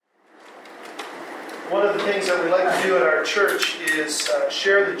One of the things that we like to do at our church is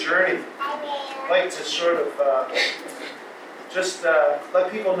share the journey. I like to sort of just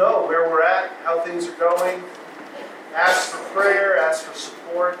let people know where we're at, how things are going, ask for prayer, ask for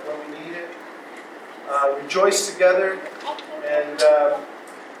support when we need it, rejoice together. And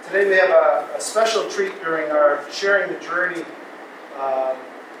today we have a special treat during our sharing the journey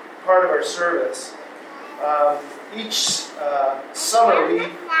part of our service. Each summer we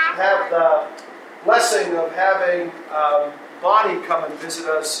have the blessing of having Bonnie come and visit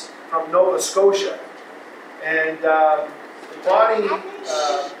us from Nova Scotia. And Bonnie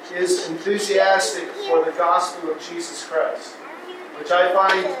is enthusiastic for the gospel of Jesus Christ, which I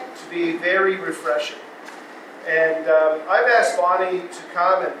find to be very refreshing. And I've asked Bonnie to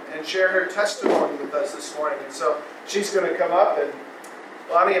come and share her testimony with us this morning. And so she's going to come up, and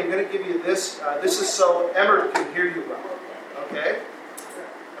Bonnie, I'm going to give you this. This is so Emmert can hear you well. Okay?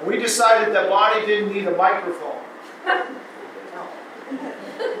 And we decided that Bonnie didn't need a microphone. Are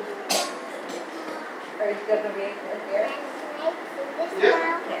you going to be here?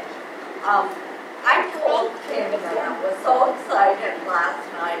 Yeah. Okay. I told Tim that I was so excited last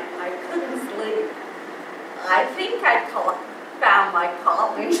night I couldn't sleep. I think I found my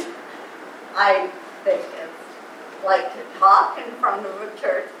calling. I think it's like to talk in front of a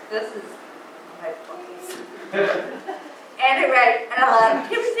church. This is my place. Anyway,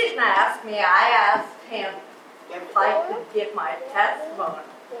 Tim didn't ask me. I asked him if I could give my testimony.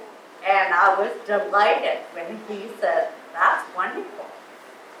 And I was delighted when he said, "That's wonderful."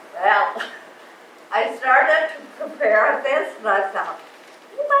 Well, I started to prepare this and I thought,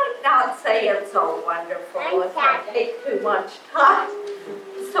 you might not say it's so wonderful if I take too much time.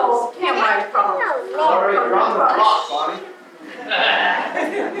 So, Tim, I promise. All right, you're on the clock, Bonnie.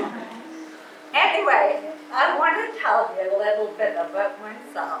 Anyway, I want to tell you a little bit about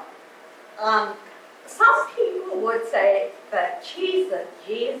myself. Some people would say that she's a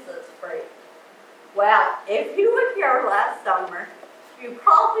Jesus freak. Well, if you were here last summer, you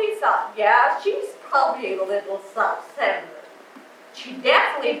probably thought, yeah, she's probably a little self-centered. She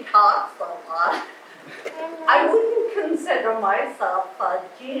definitely talks a lot. I wouldn't consider myself a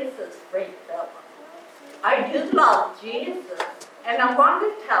Jesus freak, though. I do love Jesus, and I want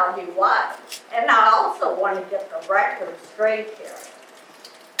to tell you why. And I also want to get the record straight here.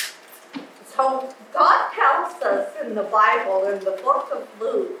 So God tells us in the Bible, in the book of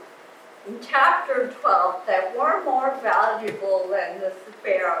Luke, in chapter 12, that we're more valuable than the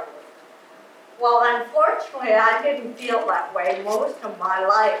sparrows. Well, unfortunately, I didn't feel that way most of my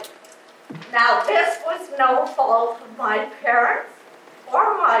life. Now, this was no fault of my parents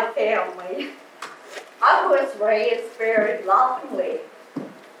or my family. I was raised very lovingly.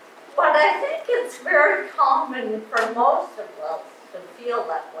 But I think it's very common for most of us to feel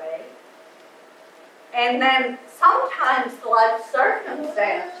that way. And then sometimes life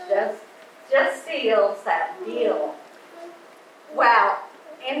circumstances just seals that deal. Well,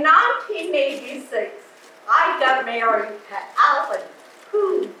 in 1986, I got married to Alan,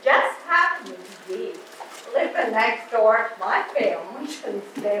 who just happened to be living next door to my family since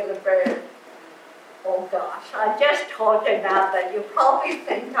they were very, oh gosh, I just told you now that you probably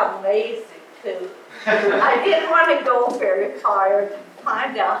think I'm lazy too. I didn't want to go very far to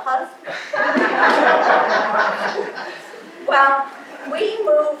find a husband. Well, we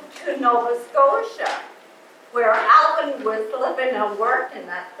moved to Nova Scotia, where Alan was living and working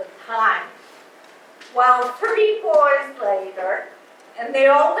at the time. Well, 3 boys later, and the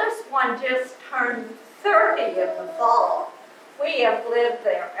oldest one just turned 30 in the fall, we have lived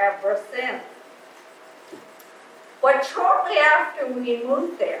there ever since. But shortly after we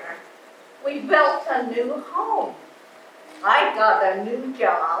moved there, we built a new home. I got a new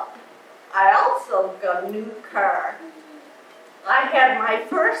job. I also got a new car. I had my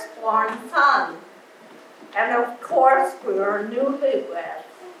firstborn son. And of course, we were newlyweds.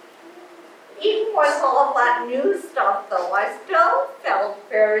 Even with all that new stuff, though, I still felt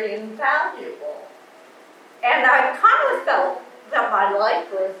very invaluable. And I kind of felt that my life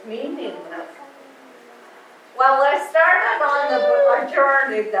was meaningless. Well, I started on a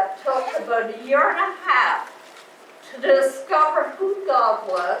journey that took about a year and a half to discover who God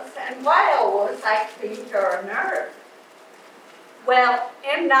was and why I was actually here on earth. Well,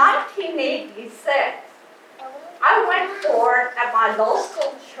 in 1986, I went forward at my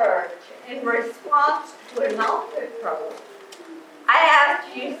local church in response to an altar call. I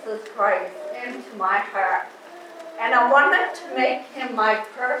asked Jesus Christ into my heart, and I wanted to make him my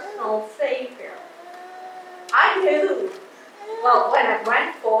personal Savior. I knew, well, when I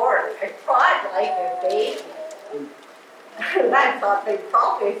went forward, I cried like a baby. And I thought they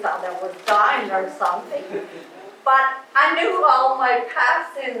probably thought I was dying or something. But I knew all my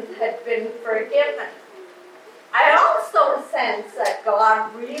past sins had been forgiven. I also sensed that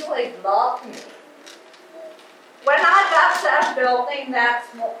God really loved me. When I got that building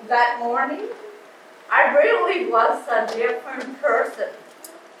that morning, I really was a different person.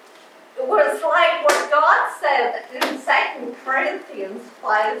 It was like what God said in 2 Corinthians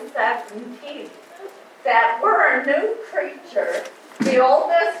 5:17, that we're a new creature, the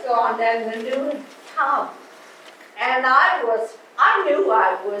old is gone and the new has come. And I knew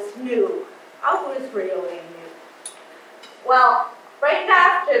I was new. I was really new. Well, right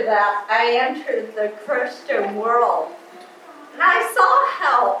after that, I entered the Christian world. And I saw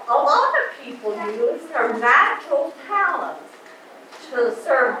how a lot of people use their natural talents to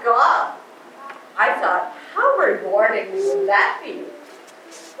serve God. I thought, how rewarding would that be?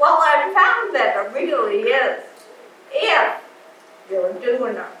 Well, I found that it really is, if you're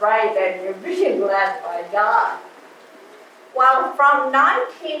doing it right and you're being led by God. Well, from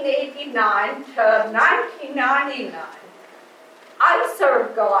 1989 to 1999, I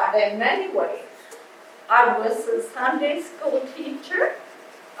served God in many ways. I was a Sunday school teacher.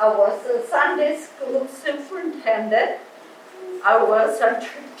 I was a Sunday school superintendent. I was a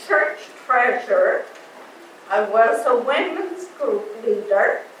church treasurer. I was a women's group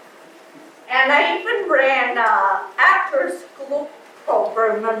leader. And I even ran an after-school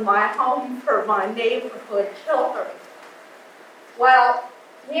program in my home for my neighborhood children. Well,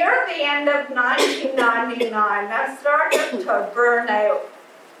 near the end of 1999, I started to burn out.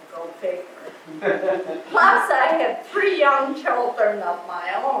 Go figure. Plus, I had 3 young children of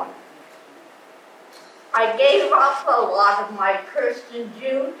my own. I gave up a lot of my Christian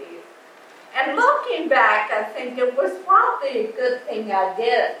duties. And looking back, I think it was probably a good thing I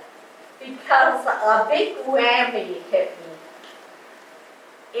did, because a big whammy hit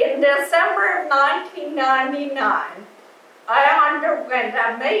me. In December of 1999, I underwent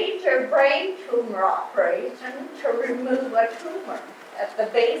a major brain tumor operation to remove a tumor at the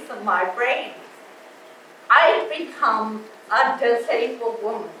base of my brain. I'd become a disabled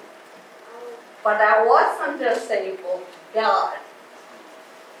woman, but I wasn't disabled. God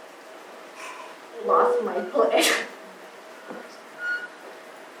lost my place.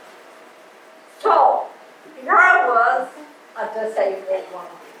 So, here I was, a disabled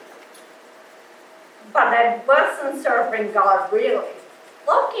woman. But I wasn't serving God really.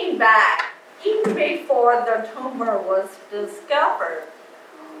 Looking back, even before the tumor was discovered,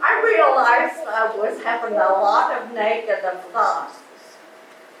 I realized I was having a lot of negative thoughts.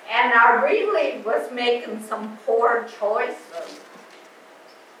 And I really was making some poor choices.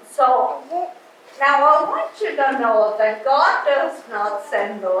 So, now I want you to know that God does not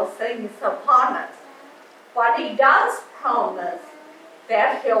send those things upon us. But He does promise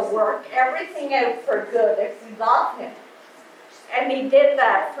that He'll work everything out for good if we love Him. And He did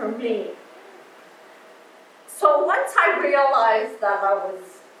that for me. So once I realized that I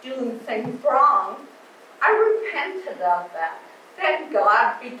was doing things wrong, I repented of that. Then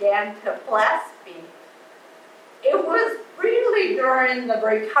God began to bless me. It was really during the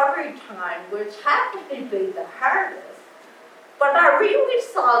recovery time, which happened to be the hardest. But I really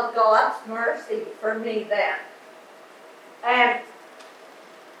saw God's mercy for me then. And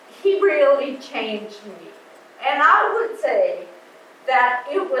He really changed me. And I would say that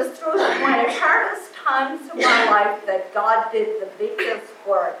it was through my hardest times of my life that God did the biggest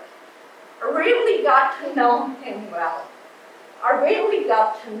work. I really got to know Him well. I really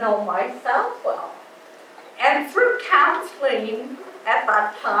got to know myself well. And through counseling at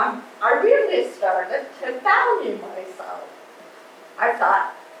that time, I really started to value myself. I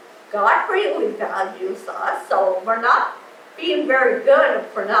thought, God really values us, so we're not being very good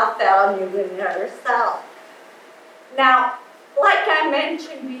if we're not valuing ourselves. Now, like I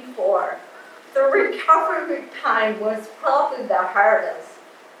mentioned before, the recovery time was probably the hardest.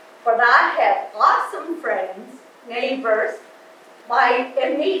 But I had awesome friends, neighbors, my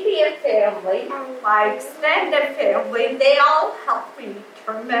immediate family, my extended family. They all helped me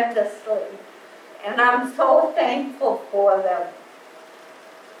tremendously. And I'm so thankful for them.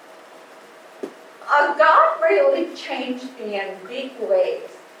 God really changed me in big ways.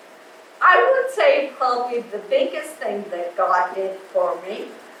 I would say probably the biggest thing that God did for me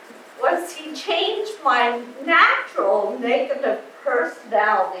was He changed my natural negative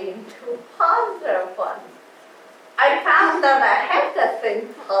personality into a positive one. I found that I had to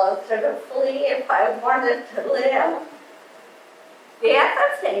think positively if I wanted to live. The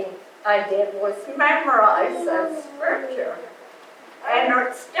other thing I did was memorize the scripture. And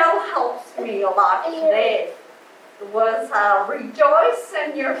it still helps me a lot today. was rejoice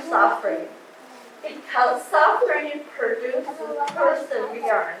in your suffering, because suffering produces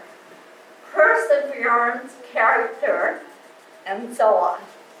perseverance. Perseverance, character, and so on.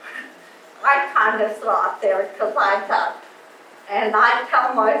 I kind of stopped there because I thought, and I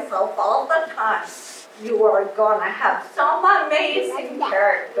tell myself all the time, you are going to have some amazing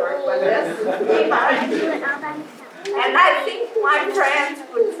character when this is behind you. And I think my friends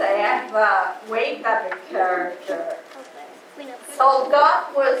would say I have a way better character. So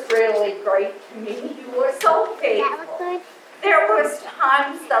God was really great to me. He was so faithful. There was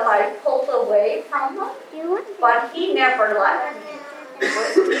times that I pulled away from him, but he never left me.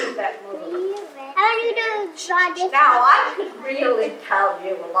 It was me that moved. Now, I could really tell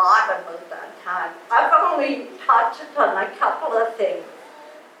you a lot about that time. I've only touched on a couple of things.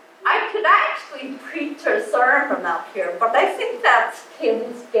 I could actually preach a sermon up here, but I think that's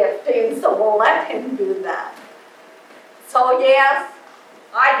Tim's gifting, so we'll let him do that. So yes,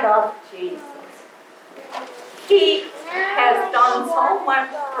 I love Jesus. He has done so much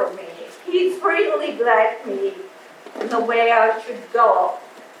for me. He's really led me in the way I should go.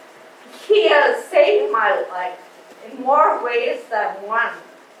 He has saved my life in more ways than one.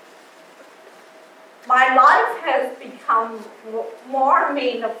 My life has become more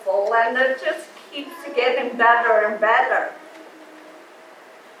meaningful, and it just keeps getting better and better.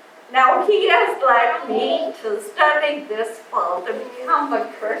 Now, he has led me to study this fall to become a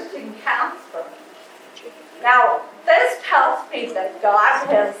Christian counselor. Now, this tells me that God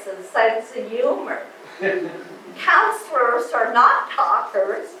has a sense of humor. Counselors are not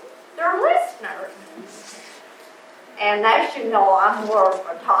talkers, they're listeners. And as you know, I'm more of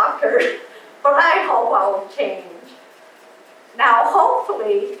a talker, but I hope I'll change. Now,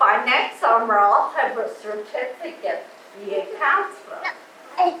 hopefully, by next summer, I'll have a certificate to be a counselor.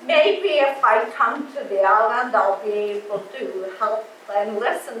 Maybe if I come to the island, I'll be able to help and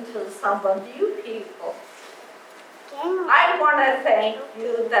listen to some of you people. I want to thank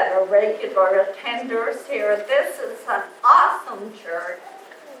you that are regular attenders here. This is an awesome church,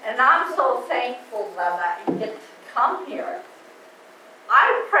 and I'm so thankful that I get to come here.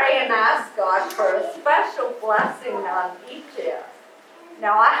 I pray and ask God for a special blessing on each of you.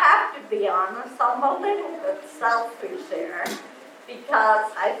 Now, I have to be honest, I'm a little bit selfish here,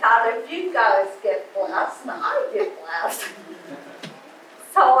 because I thought if you guys get blessed, I get blessed.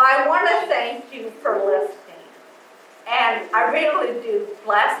 So I want to thank you for listening. And I really do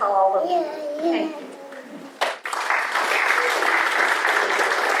bless all of you. Thank you.